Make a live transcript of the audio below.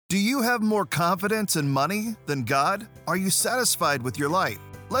Do you have more confidence in money than God? Are you satisfied with your life?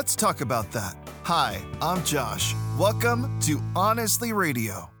 Let's talk about that. Hi, I'm Josh. Welcome to Honestly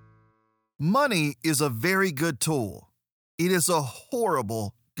Radio. Money is a very good tool. It is a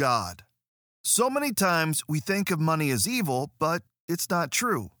horrible God. So many times we think of money as evil, but it's not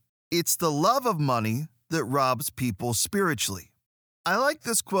true. It's the love of money that robs people spiritually. I like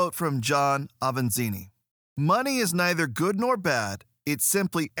this quote from John Avanzini. Money is neither good nor bad. It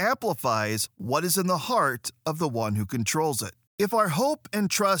simply amplifies what is in the heart of the one who controls it. If our hope and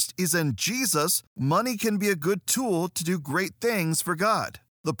trust is in Jesus, money can be a good tool to do great things for God.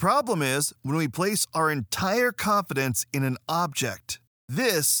 The problem is when we place our entire confidence in an object.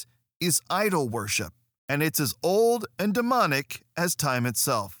 This is idol worship, and it's as old and demonic as time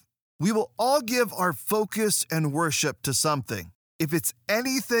itself. We will all give our focus and worship to something. If it's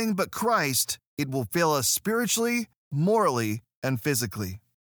anything but Christ, it will fail us spiritually, morally, and physically.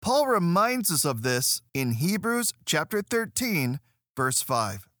 Paul reminds us of this in Hebrews chapter 13, verse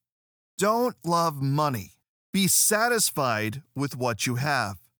 5. Don't love money. Be satisfied with what you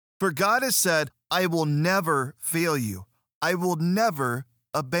have. For God has said, I will never fail you. I will never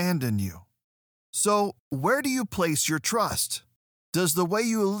abandon you. So, where do you place your trust? Does the way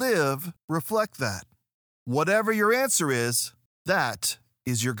you live reflect that? Whatever your answer is, that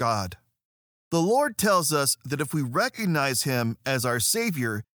is your God. The Lord tells us that if we recognize Him as our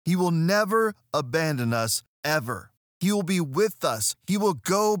Savior, He will never abandon us ever. He will be with us. He will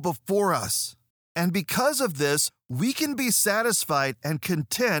go before us. And because of this, we can be satisfied and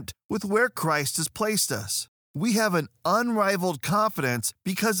content with where Christ has placed us. We have an unrivaled confidence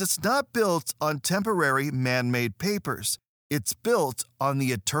because it's not built on temporary man-made papers. It's built on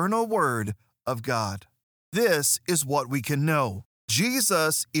the eternal Word of God. This is what we can know.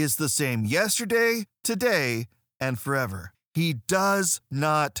 Jesus is the same yesterday, today, and forever. He does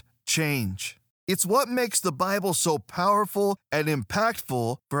not change. It's what makes the Bible so powerful and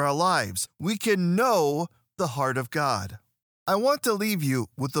impactful for our lives. We can know the heart of God. I want to leave you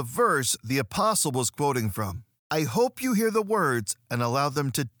with the verse the apostle was quoting from. I hope you hear the words and allow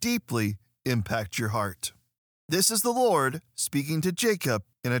them to deeply impact your heart. This is the Lord speaking to Jacob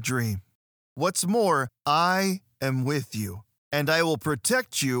in a dream. What's more, I am with you, and I will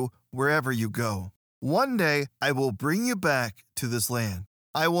protect you wherever you go. One day I will bring you back to this land.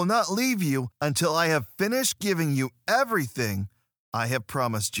 I will not leave you until I have finished giving you everything I have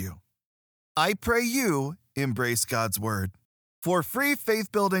promised you. I pray you embrace God's Word. For free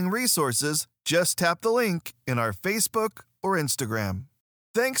faith-building resources, just tap the link in our Facebook or Instagram.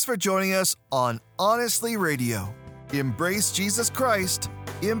 Thanks for joining us on Honestly Radio. Embrace Jesus Christ.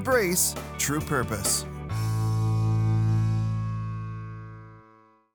 Embrace true purpose.